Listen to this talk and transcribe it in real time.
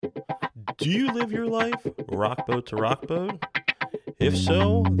Do you live your life rockboat to rockboat? If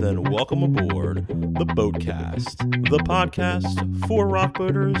so, then welcome aboard the Boatcast, the podcast for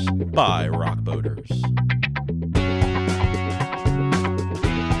rockboaters by rockboaters.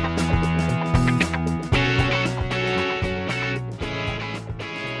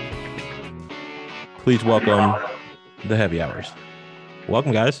 Please welcome the Heavy Hours.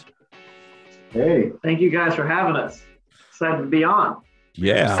 Welcome, guys. Hey, thank you guys for having us. Excited to be on.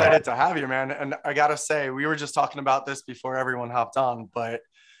 Yeah. Excited to have you, man. And I gotta say, we were just talking about this before everyone hopped on, but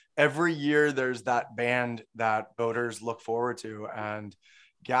every year there's that band that boaters look forward to, and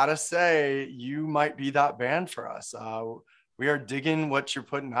gotta say, you might be that band for us. We are digging what you're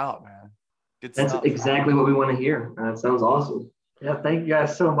putting out, man. Good stuff. That's exactly what we want to hear. That sounds awesome. Yeah, thank you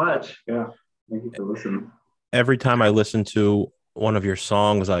guys so much. Yeah, thank you for listening. Every time I listen to one of your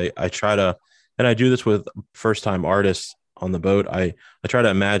songs, I try to, and I do this with first-time artists on the boat. I try to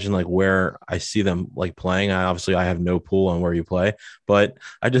imagine like where I see them like playing. I have no pool on where you play, but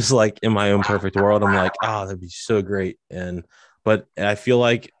I just like in my own perfect world, I'm like, oh, that'd be so great. But I feel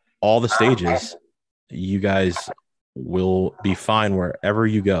like all the stages, you guys will be fine wherever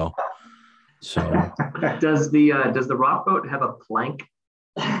you go. So does the rock boat have a plank?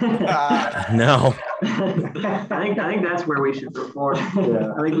 No. I think that's where we should perform.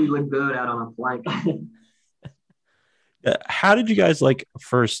 Yeah. I think we look good out on a plank. How did you guys like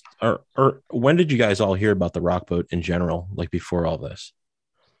first, or when did you guys all hear about the rock boat in general, like before all this?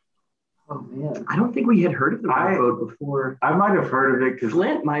 Oh man, I don't think we had heard of the rock boat before. I might have heard of it because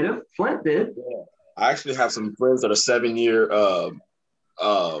Flint might have. Flint did. Yeah. I actually have some friends that are 7-year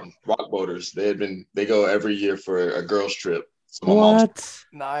rock boaters. They go every year for a girls trip. So what?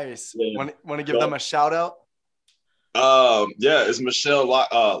 Nice. Yeah. Want to give them a shout out? Yeah, it's Michelle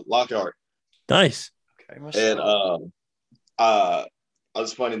Lockhart. Nice. Okay, Michelle. And I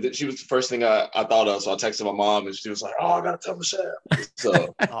was funny that she was the first thing I thought of. So I texted my mom and she was like, "Oh, I gotta tell Michelle."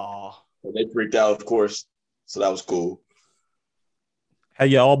 So they freaked out, of course. So that was cool. Have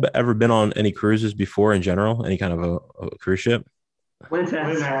you all ever been on any cruises before in general? Any kind of a cruise ship? Flint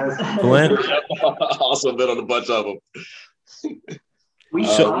has. Flint? Also been on a bunch of them. We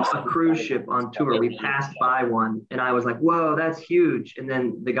saw a cruise ship on tour. We passed by one, and I was like, "Whoa, that's huge!" And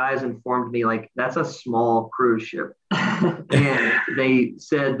then the guys informed me, like, "That's a small cruise ship." And they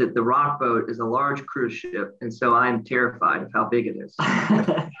said that the rock boat is a large cruise ship, and so I'm terrified of how big it is.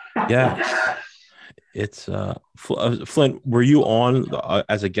 Yeah, it's Flint. Were you on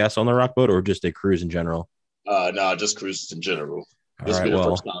as a guest on the rock boat, or just a cruise in general? No, just cruises in general. This will be the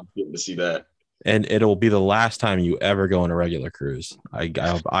first time getting to see that. And it'll be the last time you ever go on a regular cruise. I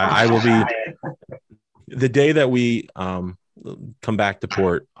will be the day that we come back to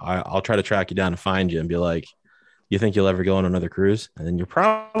port. I'll try to track you down and find you and be like, "You think you'll ever go on another cruise?" And then you're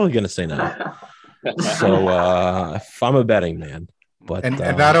probably going to say no. So if I'm a betting man, but and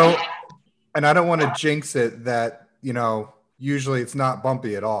I don't want to jinx it that usually it's not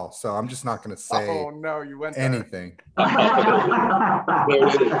bumpy at all. So I'm just not going to say you went anything.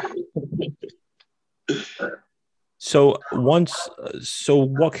 So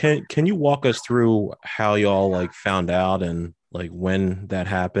what can you walk us through how y'all like found out and like when that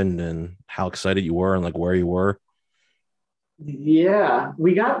happened and how excited you were and like where you were? Yeah,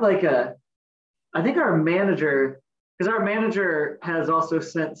 we got I think our manager, because our manager has also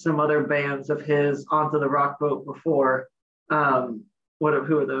sent some other bands of his onto the rock boat before. Who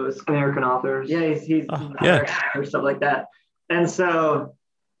are those? American Authors. Yeah, he's or stuff like that. And so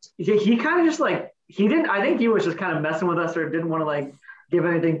he kind of just like, I think he was just kind of messing with us or didn't want to like give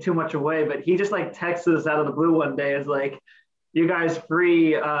anything too much away, but he just like texted us out of the blue one day as like, "You guys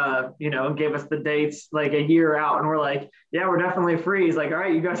free?" And gave us the dates like a year out. And we're like, "Yeah, we're definitely free." He's like, "All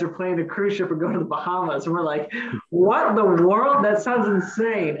right, you guys are playing the cruise ship and going to the Bahamas." And we're like, "What in the world? That sounds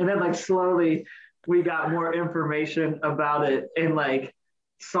insane." And then like slowly we got more information about it and like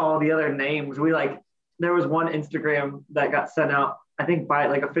saw the other names. There was one Instagram that got sent out, I think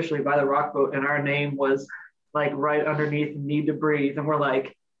officially by the rock boat, and our name was like right underneath Need to Breathe. And we're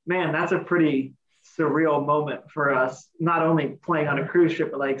like, man, that's a pretty surreal moment for us, not only playing on a cruise ship,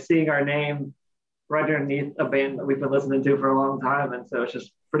 but like seeing our name right underneath a band that we've been listening to for a long time. And so it's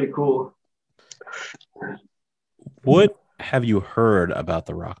just pretty cool. What have you heard about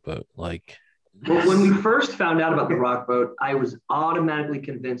the rock boat? Like, well, when we first found out about the rock boat, I was automatically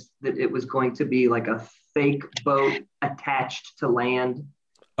convinced that it was going to be like a fake boat attached to land.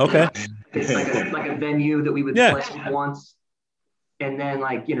 Okay. It's like a venue that we would play once. And then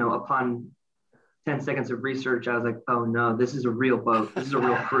upon 10 seconds of research, I was like, "Oh no, this is a real boat. This is a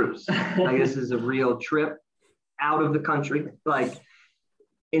real cruise. Like this is a real trip out of the country." Like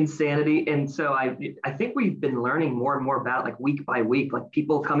insanity. And so I think we've been learning more and more about it, like week by week, like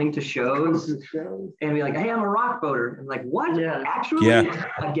people coming to shows and be like, hey, I'm a rock boater. And like, what? Yeah. Actually? Yeah.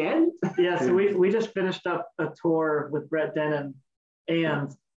 Again? Yeah, so we just finished up a tour with Brett Dennen,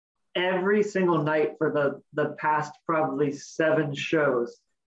 and every single night for the past probably 7 shows,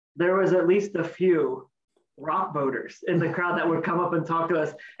 there was at least a few rock boaters in the crowd that would come up and talk to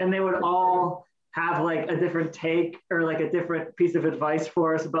us, and they would all have like a different take or like a different piece of advice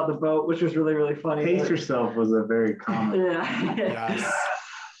for us about the boat, which was really, really funny. Pace yourself was a very common. Yeah. Yes.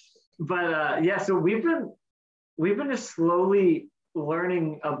 But yeah, so we've been just slowly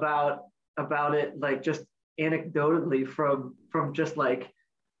learning about it, like just anecdotally from just like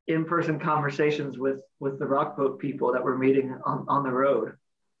in-person conversations with the rock boat people that we're meeting on the road.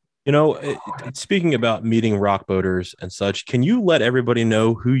 You know, speaking about meeting rock boaters and such, can you let everybody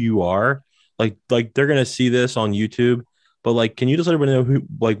know who you are? Like they're gonna see this on YouTube, but like, can you just let everybody know who,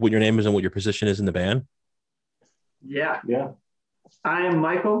 like, what your name is and what your position is in the band? Yeah. Yeah. I am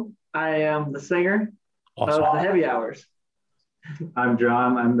Michael. I am the singer Awesome. of the Heavy Hours. I'm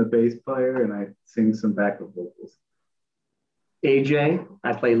John. I'm the bass player and I sing some backup vocals. AJ,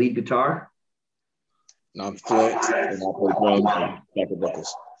 I play lead guitar. And I'm Flint, and I play drums and backup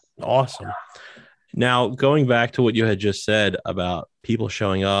vocals. Awesome. Now, going back to what you had just said about people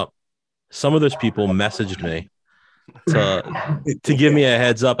showing up, some of those people messaged me to give me a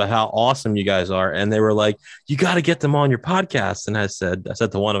heads up of how awesome you guys are. And they were like, you got to get them on your podcast. And I said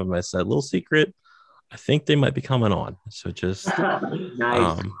to one of them, I said, little secret, I think they might be coming on. So just,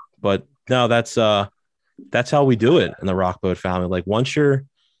 Nice. But no, that's how we do it in the Rock Boat family. Like once you're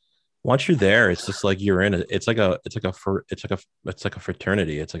there, it's just like you're in it. It's like a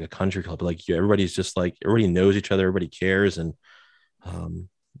fraternity. It's like a country club. Like everybody's just like, everybody knows each other. Everybody cares. And,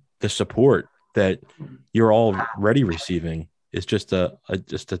 the support that you're already receiving is just a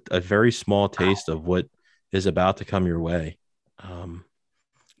very small taste of what is about to come your way,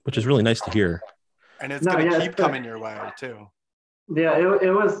 which is really nice to hear. And it's going to keep coming your way too. Yeah, it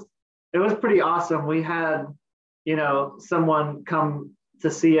was pretty awesome. We had, someone come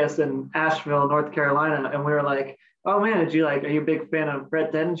to see us in Asheville, North Carolina, and we were like, oh man, are you a big fan of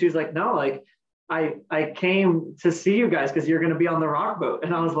Brett Dennen? She was like, no, like I came to see you guys because you're going to be on the rock boat.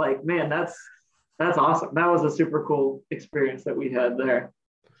 And I was like, man, that's awesome. That was a super cool experience that we had there.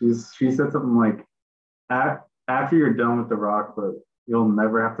 She said something like, after you're done with the rock boat, you'll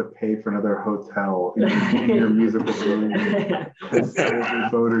never have to pay for another hotel in your musical career.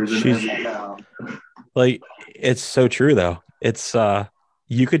 Boaters in every town. Like, it's so true though. It's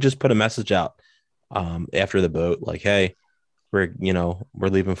you could just put a message out after the boat, like, hey, we're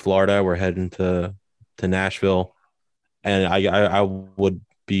leaving Florida, we're heading to Nashville, and I would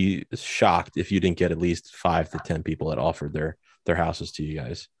be shocked if you didn't get at least 5 to 10 people that offered their houses to you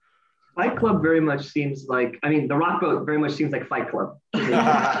guys. Fight Club very much seems like, the rock boat very much seems like Fight Club.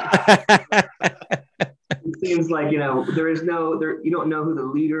 It seems like, there is you don't know who the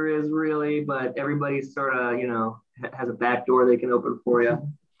leader is really, but everybody's sort of, has a back door they can open for you.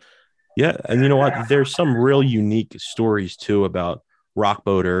 Yeah. And you know what? There's some real unique stories too about rock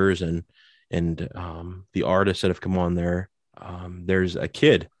boaters and the artists that have come on there. There's a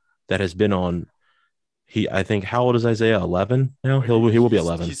kid that has been on. I think, how old is Isaiah? 11 now? He will be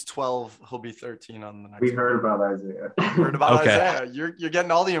 11. He's 12. He'll be 13 on the next. We heard about Isaiah. Isaiah. You're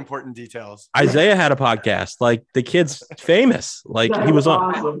getting all the important details. Isaiah had a podcast. Like, the kid's famous. Like, he was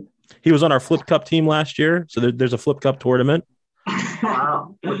on our Flip Cup team last year. So there's a Flip Cup tournament.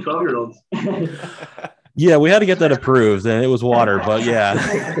 Wow, with 12-year-olds. Yeah, we had to get that approved, and it was water. But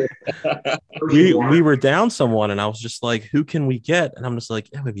yeah, we were down someone, and I was just like, "Who can we get?" And I'm just like,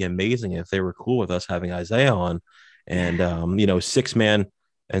 "It would be amazing if they were cool with us having Isaiah on." And 6 Man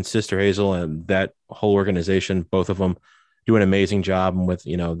and Sister Hazel and that whole organization, both of them do an amazing job. And with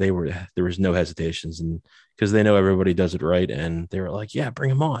there was no hesitations, and because they know everybody does it right, and they were like, "Yeah,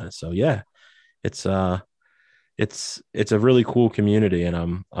 bring him on." So yeah, it's a really cool community,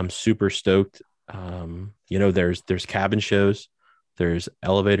 and I'm super stoked. There's cabin shows, there's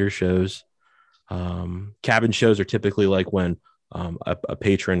elevator shows. Cabin shows are typically like when a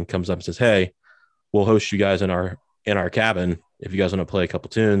patron comes up and says, hey, we'll host you guys in our cabin if you guys want to play a couple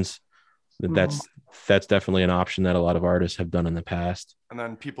tunes. That's definitely an option that a lot of artists have done in the past. And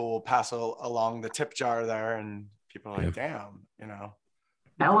then people will pass along the tip jar there, and people are like, damn,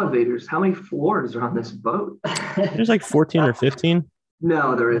 Elevators, how many floors are on this boat? There's like 14 or 15.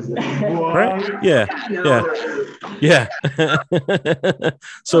 No, there isn't. Right? Yeah. No, Yeah.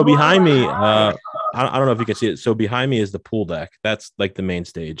 So behind me, I don't know if you can see it. So behind me is the pool deck. That's like the main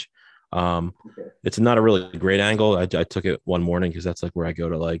stage. It's not a really great angle. I took it one morning because that's like where I go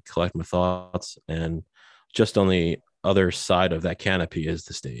to like collect my thoughts, and just on the other side of that canopy is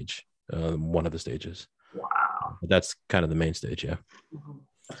the stage, one of the stages. Wow. But that's kind of the main stage, yeah.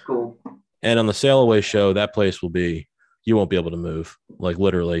 That's cool. And on the sail away show, that place will be, you won't be able to move, like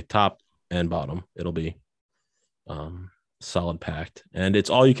literally top and bottom. It'll be solid packed, and it's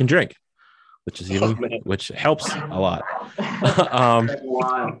all you can drink, which is even which helps a lot.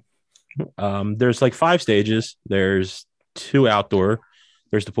 There's like 5 stages. There's 2 outdoor.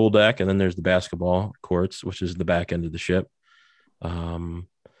 There's the pool deck, and then there's the basketball courts, which is the back end of the ship. And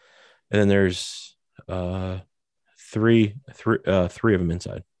then there's 3 of them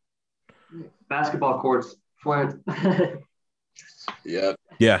inside. Basketball courts, Flint. Yeah.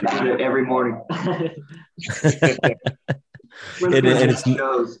 Every morning.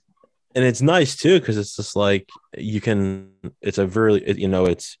 And it's nice too, because it's just like you can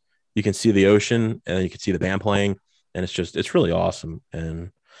see the ocean, and you can see the band playing, and it's really awesome.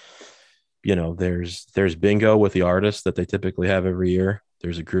 And there's bingo with the artists that they typically have every year.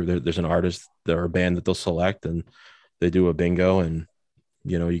 There's a group, there's an artist or a band that they'll select, and they do a bingo, and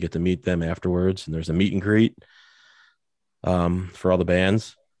you get to meet them afterwards, and there's a meet and greet for all the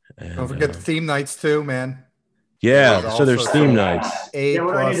bands. And, don't forget the theme nights too, man. Yeah, so there's theme nights. A+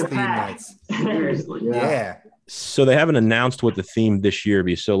 theme nights. Seriously, yeah. So they haven't announced what the theme this year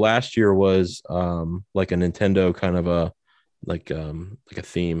be. So last year was like a Nintendo kind of a like a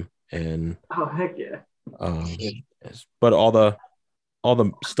theme, and oh heck yeah. But all the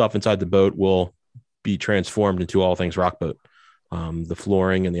stuff inside the boat will be transformed into all things Rock Boat. The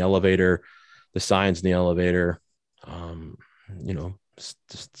flooring in the elevator, the signs in the elevator,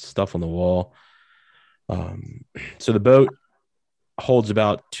 stuff on the wall. So the boat holds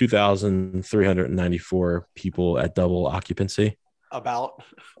about 2,394 people at double occupancy. About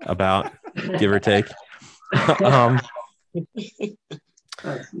give or take. That's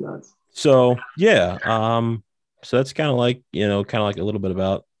nuts. So yeah. So that's kind of like a little bit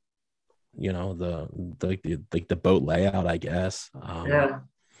about the boat layout, I guess. Yeah.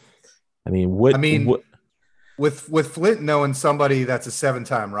 With Flint knowing somebody that's a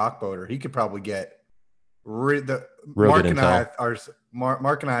 7-time rock boater, he could probably get Mark and I are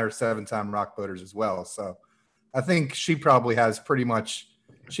 7-time rock boaters as well. So I think she probably has pretty much.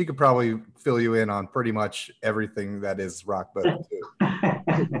 She could probably fill you in on pretty much everything that is rock boat too.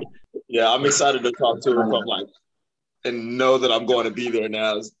 Yeah, I'm excited to talk to her and know that I'm going to be there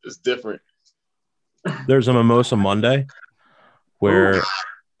now. It's different. There's a Mimosa Monday where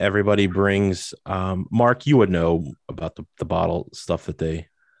everybody brings. Mark, you would know about the bottle stuff that they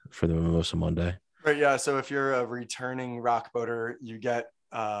for the Mimosa Monday. Right, yeah. So if you're a returning rock boater, you get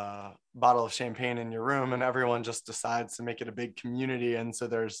a bottle of champagne in your room, and everyone just decides to make it a big community. And so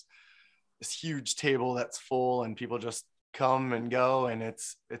there's this huge table that's full, and people just come and go, and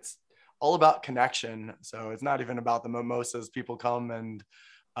it's all about connection. So it's not even about the mimosas. People come and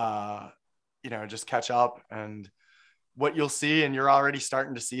just catch up. And what you'll see, and you're already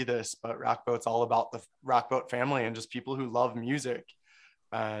starting to see this, but Rock Boat's all about the Rock Boat family and just people who love music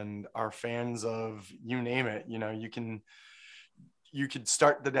and are fans of you name it. You could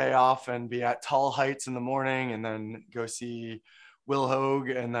start the day off and be at Tall Heights in the morning, and then go see Will Hoge,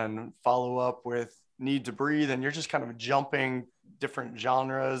 and then follow up with Need to Breathe. And you're just kind of jumping different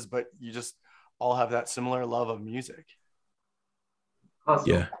genres, but you just all have that similar love of music.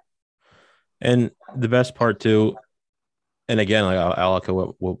 Awesome. Yeah. And the best part too, and again, like I'll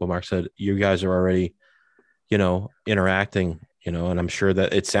echo what Mark said, you guys are already, interacting, and I'm sure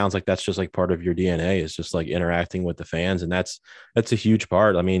that it sounds like that's just like part of your DNA is just like interacting with the fans. And that's a huge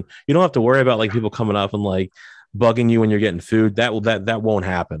part. I mean, you don't have to worry about like people coming up and like bugging you when you're getting food. That won't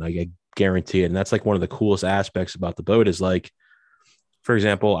happen. I guarantee it. And that's like one of the coolest aspects about the boat is like, for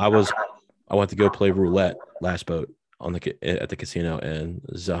example, I went to go play roulette last boat at the casino, and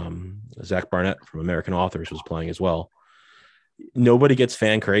Zach Barnett from American Authors was playing as well. Nobody gets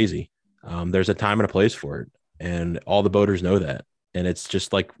fan crazy. There's a time and a place for it, and all the boaters know that. And it's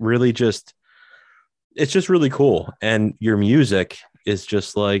just like really it's just really cool. And your music is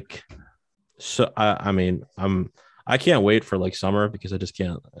just like, so I can't wait for like summer, because I just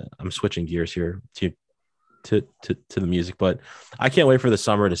can't. I'm switching gears here to the music, but I can't wait for the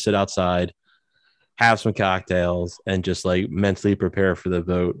summer to sit outside, have some cocktails, and just like mentally prepare for the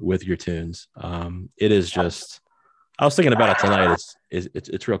boat with your tunes. It is just, I was thinking about it tonight.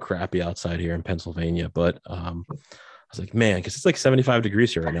 It's real crappy outside here in Pennsylvania, but I was like, man, because it's like 75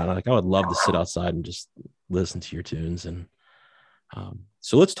 degrees here right now. Like I would love to sit outside and just listen to your tunes. And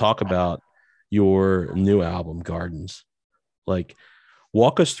so let's talk about your new album, Gardens. Like,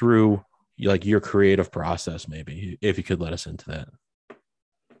 walk us through like your creative process, maybe, if you could let us into that.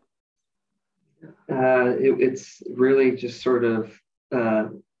 It's really just sort of a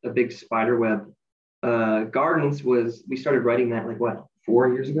big spider web. Gardens we started writing that like what,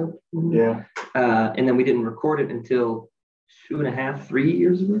 4 years ago? Yeah. And then we didn't record it until 2.5, 3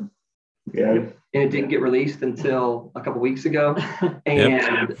 years ago. Yeah. And it didn't get released until a couple weeks ago.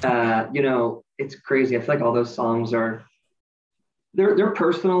 And it's crazy. I feel like all those songs they're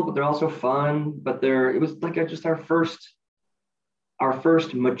personal, but they're also fun. But it was like just our first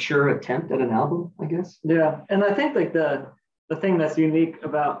mature attempt at an album, I guess. Yeah. And I think like the thing that's unique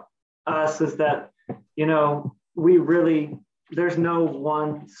about us is that, there's no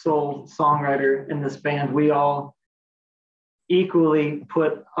one sole songwriter in this band. We all equally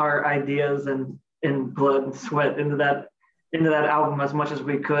put our ideas and blood and sweat into that album as much as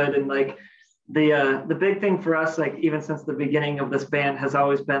we could. And like the big thing for us, like even since the beginning of this band, has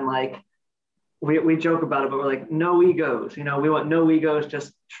always been like, we joke about it, but we're like, no egos. We want no egos,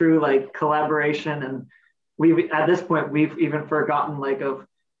 just true like collaboration. And at this point we've even forgotten like of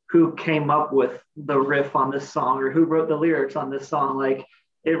who came up with the riff on this song or who wrote the lyrics on this song. Like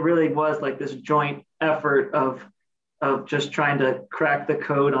it really was like this joint effort of just trying to crack the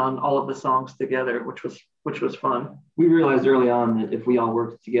code on all of the songs together, which was fun. We realized early on that if we all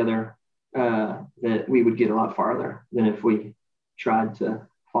worked together, that we would get a lot farther than if we tried to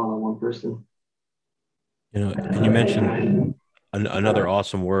follow one person. And you mentioned another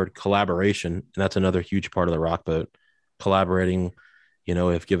awesome word, collaboration, and that's another huge part of the Rock Boat. Collaborating,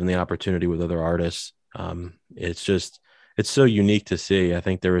 if given the opportunity with other artists, it's so unique to see. I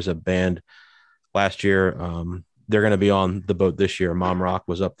think there was a band last year. They're going to be on the boat this year. Mom Rock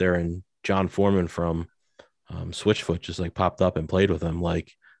was up there, and John Foreman from Switchfoot just like popped up and played with them.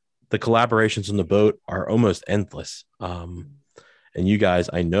 Like the collaborations on the boat are almost endless. And you guys,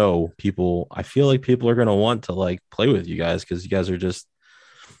 I feel like people are going to want to like play with you guys because you guys are just,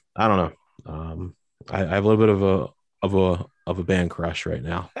 I don't know. I have a little bit of a band crush right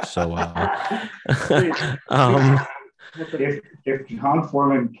now. So, if John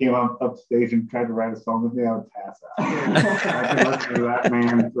Foreman came up stage and tried to write a song with me, I would pass out. I could listen to that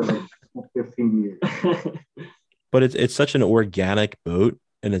man for like 15 years. But it's such an organic boat,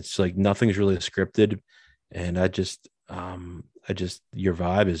 and it's like nothing's really scripted. And I just your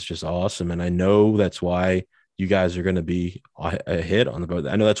vibe is just awesome, and I know that's why you guys are going to be a hit on the boat.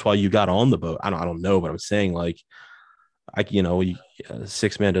 I know that's why you got on the boat. I don't know, but I'm saying like,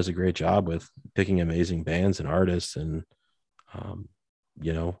 Six Man does a great job with picking amazing bands and artists, and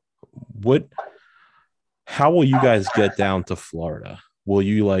how will you guys get down to Florida? Will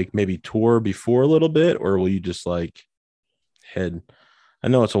you like maybe tour before a little bit, or will you just like head? I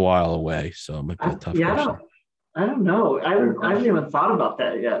know it's a while away, so it might be a tough question. I don't know. I haven't even thought about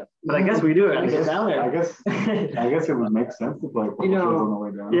that yet, but I guess we do. I get down there. I guess it would make sense to play a couple shows on the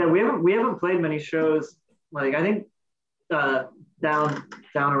way down. Yeah, we haven't played many shows. Like I think down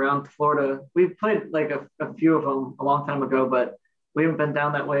around Florida, we've played like a few of them a long time ago, but we haven't been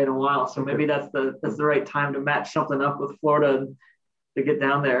down that way in a while. So maybe that's the right time to match something up with Florida to get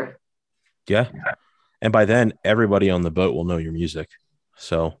down there. Yeah, and by then everybody on the boat will know your music.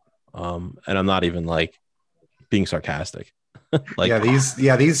 So, and I'm not even like being sarcastic. Like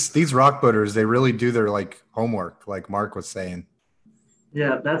these rock boaters, they really do their like homework, like Mark was saying.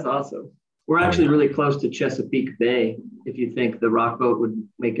 Yeah, that's awesome. We're actually really close to Chesapeake Bay. If you think the rock boat would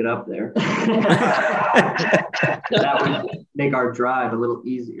make it up there, that would make our drive a little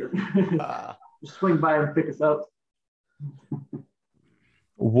easier. Just swing by and pick us up.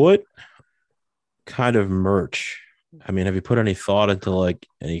 What kind of merch? I mean, have you put any thought into like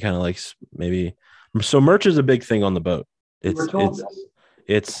any kind of like maybe? So merch is a big thing on the boat. It's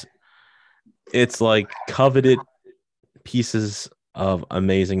like coveted pieces of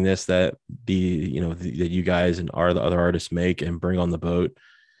amazingness that that you guys and the other artists make and bring on the boat,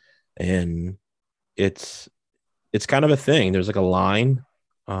 and it's kind of a thing. There's like a line.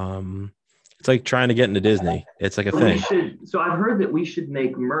 It's like trying to get into Disney. It's like a thing. So I've heard that we should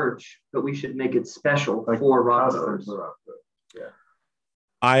make merch, but we should make it special for rock boaters. Yeah.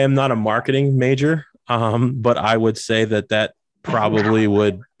 I am not a marketing major, but I would say that probably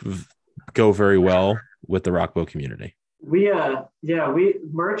would go very well with the rock boat community.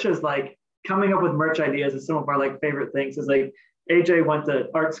 Merch is like coming up with merch ideas is some of our like favorite things. Is like AJ went to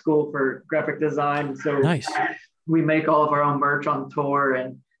art school for graphic design, so nice. We make all of our own merch on tour,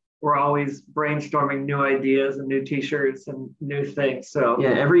 and we're always brainstorming new ideas and new t-shirts and new things. So yeah,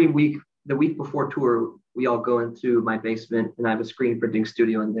 every week, the week before tour, we all go into my basement and I have a screen printing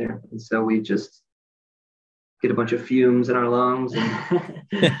studio in there. And so we just get a bunch of fumes in our lungs.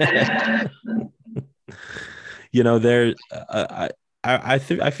 You know, there, I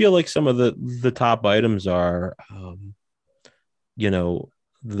feel like some of the top items are, you know,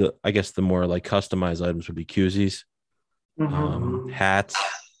 I guess the more like customized items would be koozies, hats,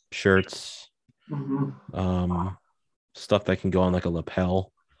 shirts, stuff that can go on like a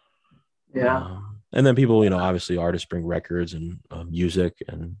lapel. Yeah. And then people, you know, obviously artists bring records and music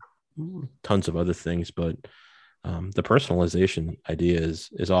and tons of other things, but the personalization idea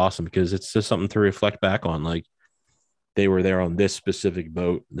is awesome because it's just something to reflect back on. Like, they were there on this specific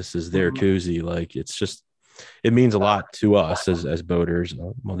boat. This is their koozie. Like, it's just, it means a lot to us as boaters.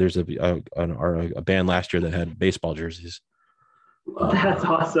 Well, there's a band last year that had baseball jerseys. That's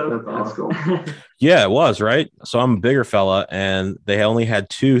awesome. That's cool. Yeah, it was, right? So I'm a bigger fella, and they only had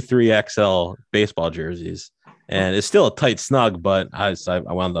 2 3XL baseball jerseys, and it's still a tight snug, but I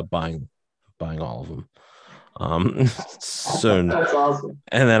wound up buying all of them. So that's awesome.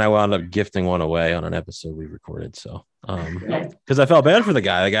 And then I wound up gifting one away on an episode we recorded. So because I felt bad for the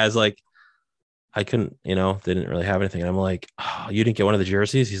guy. The guy's like, I couldn't, you know, they didn't really have anything. And I'm like, oh, you didn't get one of the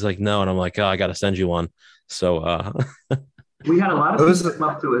jerseys? He's like, no. And I'm like, oh, I got to send you one. So we had a lot of people come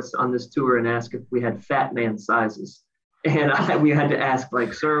up to us on this tour and ask if we had fat man sizes. And we had to ask,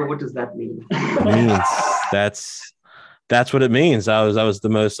 like, sir, what does that mean? It means that's what it means. I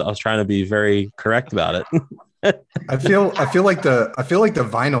was trying to be very correct about it. I feel like the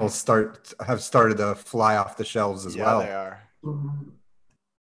vinyls have started to fly off the shelves as well. Yeah, they are.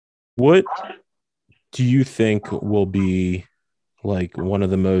 What do you think will be like one of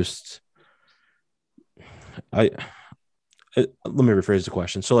the most let me rephrase the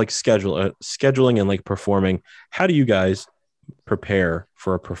question. So like scheduling and like performing, how do you guys prepare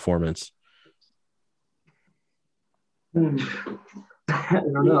for a performance? I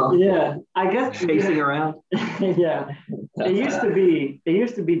don't know. Yeah, I guess chasing around. Yeah, it used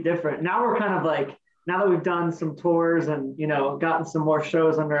to be different. Now we're kind of like, now that we've done some tours and, you know, gotten some more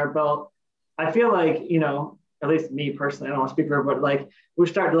shows under our belt, I feel like, you know, at least me personally, I don't want to speak for everybody, but like we're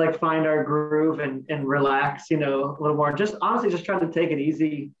starting to like find our groove and relax, you know, a little more. Just honestly, just trying to take it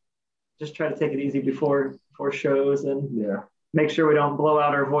easy. Just try to take it easy before shows and make sure we don't blow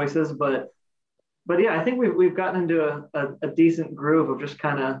out our voices. But yeah, I think we've gotten into a decent groove of just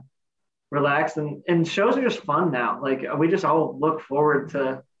kind of relax, and shows are just fun now. Like, we just all look forward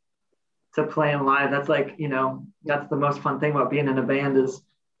to playing live. That's like, you know, that's the most fun thing about being in a band, is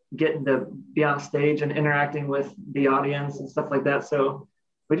getting to be on stage and interacting with the audience and stuff like that. So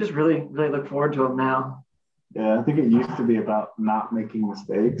we just really, really look forward to them now. Yeah, I think it used to be about not making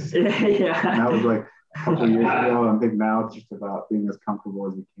mistakes. Yeah. And that was like a couple years ago. I think now it's just about being as comfortable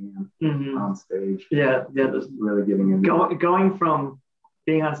as you can on stage. Yeah. Just really getting into going from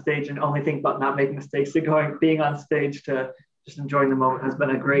being on stage and only think about not making mistakes to being on stage to just enjoying the moment has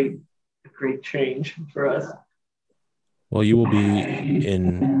been a great change for us. Well, you will be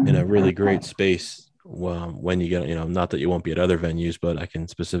in a really great space when you get, you know, not that you won't be at other venues, but I can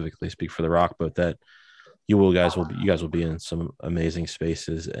specifically speak for the Rock Boat that you guys will be in some amazing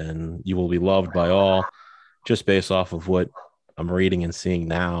spaces, and you will be loved by all, just based off of what I'm reading and seeing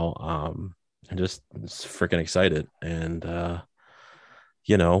now. I'm just freaking excited. And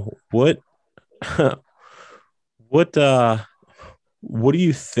you know, what do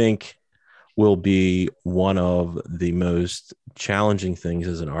you think will be one of the most challenging things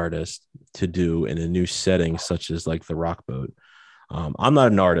as an artist to do in a new setting, such as like the Rock Boat? I'm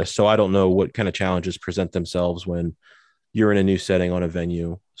not an artist, so I don't know what kind of challenges present themselves when you're in a new setting on a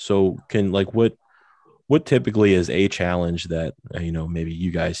venue. So what typically is a challenge that, you know, maybe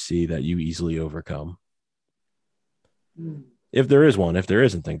you guys see that you easily overcome? If there is one. If there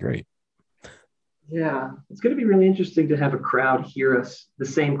isn't, then great. Yeah, it's going to be really interesting to have a crowd hear us, the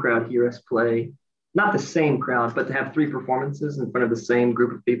same crowd hear us play. Not the same crowd, but to have 3 performances in front of the same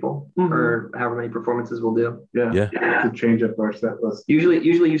group of people, or however many performances we'll do. Yeah. To change up our set list.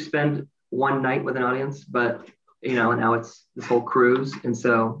 Usually you spend one night with an audience, but, you know, now it's this whole cruise. And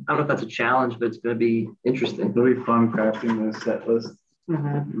so I don't know if that's a challenge, but it's going to be interesting. It'll be fun crafting those set lists.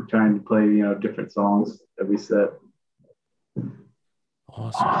 We're trying to play, you know, different songs every set.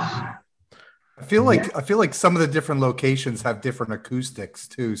 Awesome. I feel like some of the different locations have different acoustics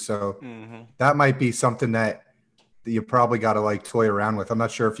too. So that might be something that you probably got to like toy around with. I'm not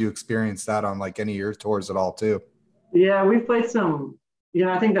sure if you experienced that on like any of your tours at all too. Yeah, we've played some, you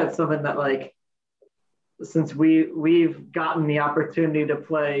know, I think that's something that, like, since we've gotten the opportunity to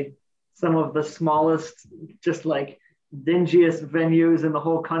play some of the smallest, just like dingiest venues in the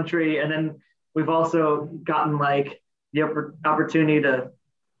whole country. And then we've also gotten like the opportunity to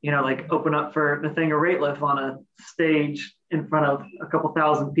like open up for Nathaniel Rateliff on a stage in front of a couple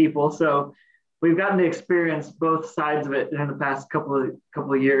thousand people. So we've gotten to experience both sides of it in the past couple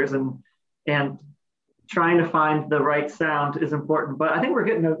of years, and trying to find the right sound is important. But I think we're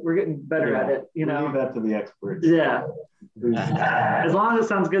getting better at it. Leave that to the experts. Yeah. As long as it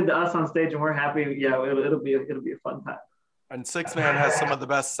sounds good to us on stage and we're happy, yeah, it'll be a fun time. And Six Man has some of the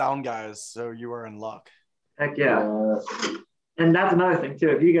best sound guys, so you are in luck. Heck yeah. And that's another thing too.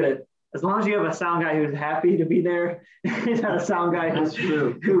 If you as long as you have a sound guy who's happy to be there, not a sound guy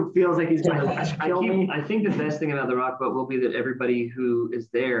who feels like he's going to kill me. I think the best thing about the Rock Boat will be that everybody who is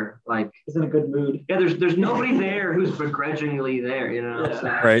there, like, is in a good mood. Yeah, there's nobody there who's begrudgingly there, Yeah. So.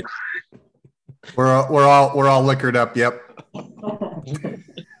 Right. We're all liquored up. Yep. No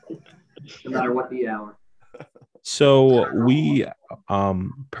matter what the hour. So we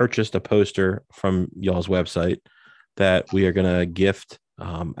purchased a poster from y'all's website that we are going to gift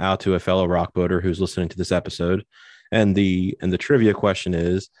out to a fellow rock boater who's listening to this episode. And the trivia question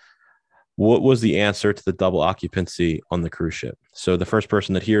is, what was the answer to the double occupancy on the cruise ship? So the first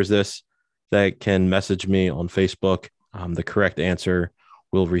person that hears this that can message me on Facebook, the correct answer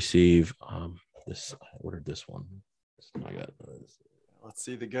will receive this. I ordered this one. I got this. Let's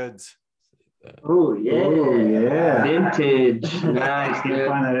see the goods. Oh yeah. Vintage. Nice. Can't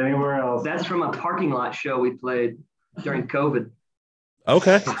find that anywhere else. That's from a parking lot show we played during COVID.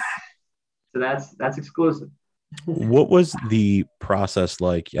 Okay. So that's exclusive. What was the process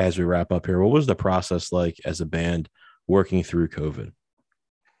like as we wrap up here? What was the process like as a band working through COVID?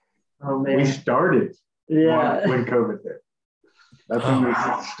 Oh man. We started Yeah. when COVID hit. That's when we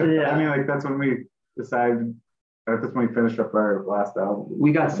started. Yeah. I mean, like, that's when we decided, that's when we finished up our last album.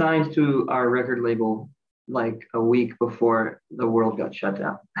 We got signed to our record label like a week before the world got shut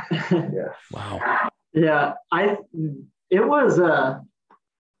down. Yeah. Wow. Yeah, it was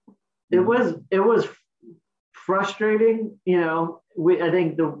frustrating. I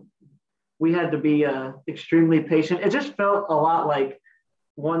think we had to be extremely patient. It just felt a lot like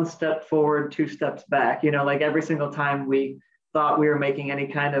one step forward, two steps back. Like every single time we thought we were making any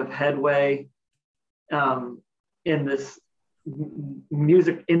kind of headway in this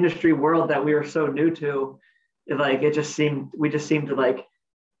music industry world that we were so new to, we just seemed to like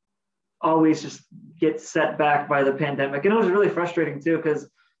always just get set back by the pandemic. And it was really frustrating too, because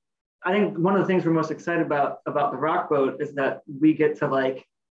I think one of the things we're most excited about the Rock Boat is that we get to like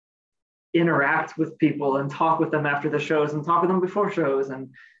interact with people and talk with them after the shows and talk with them before shows and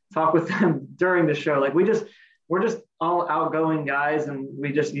talk with them during the show. Like we're just all outgoing guys, and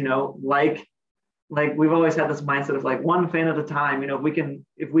we just, like we've always had this mindset of like one fan at a time.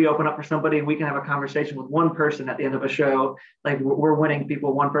 If we open up for somebody and we can have a conversation with one person at the end of a show, like we're winning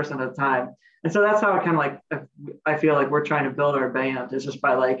people one person at a time. And so that's how I kind of like, I feel like we're trying to build our band, is just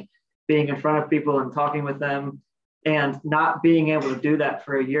by like being in front of people and talking with them, and not being able to do that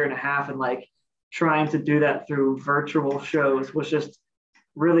for a year and a half, and like trying to do that through virtual shows was just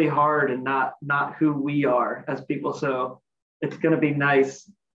really hard and not who we are as people. So it's going to be nice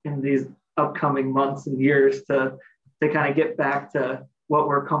in these upcoming months and years to kind of get back to what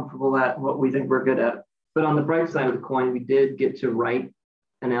we're comfortable at and what we think we're good at. But on the bright side of the coin, we did get to write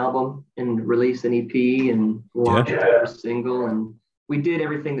an album and release an EP and launch a single, and we did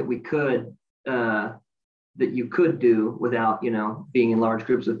everything that we could that you could do without being in large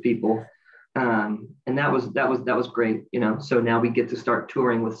groups of people, and that was great. So now we get to start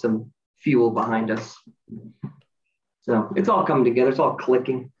touring with some fuel behind us. So it's all coming together. It's all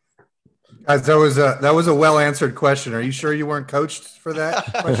clicking. Guys, that was a well answered question. Are you sure you weren't coached for that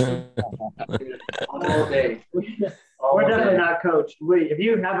question? All day. We're definitely not coached. If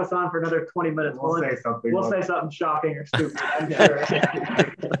you have us on for another 20 minutes, we'll say something shocking or stupid. I'm sure.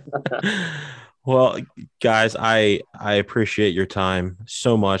 Well, guys, I appreciate your time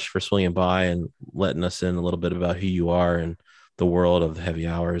so much for swinging by and letting us in a little bit about who you are and the world of the Heavy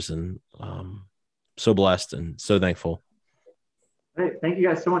Hours, and so blessed and so thankful. Hey, thank you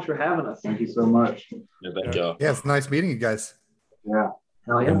guys so much for having us. Thank you so much. Yeah, thank you. Yeah, it's nice meeting you guys. Yeah.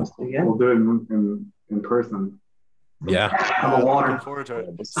 Hell yeah. We'll do it in person. Yeah. I'm a water. Looking forward to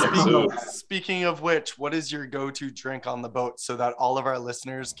it. Speaking of which, what is your go-to drink on the boat so that all of our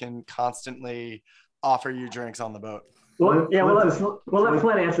listeners can constantly offer you drinks on the boat? Well, yeah, we'll let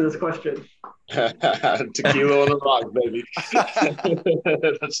Flynn answer this question. Tequila on the rock, baby.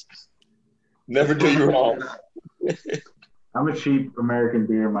 Never do you wrong. I'm a cheap American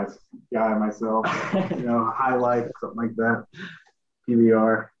beer guy myself. High Life, something like that.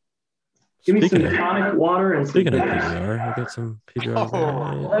 PBR. Give me some tonic water and speaking of PBR, I got some PBR.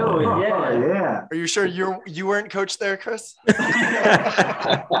 Oh yeah. Are you sure you weren't coach there, Chris?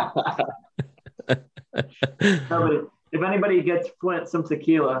 No, if anybody gets Flint some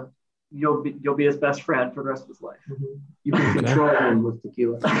tequila, you'll be his best friend for the rest of his life. Mm-hmm. You can control him with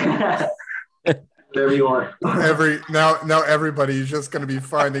tequila. Whatever you want. Now everybody's just going to be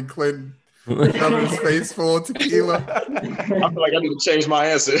finding Clinton having his face full of tequila. I feel like I need to change my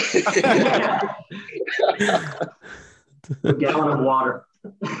answer. A gallon of water.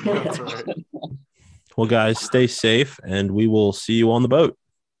 That's right. Well, guys, stay safe, and we will see you on the boat.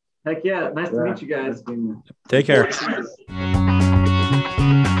 Heck yeah. Nice to meet you guys. Take care.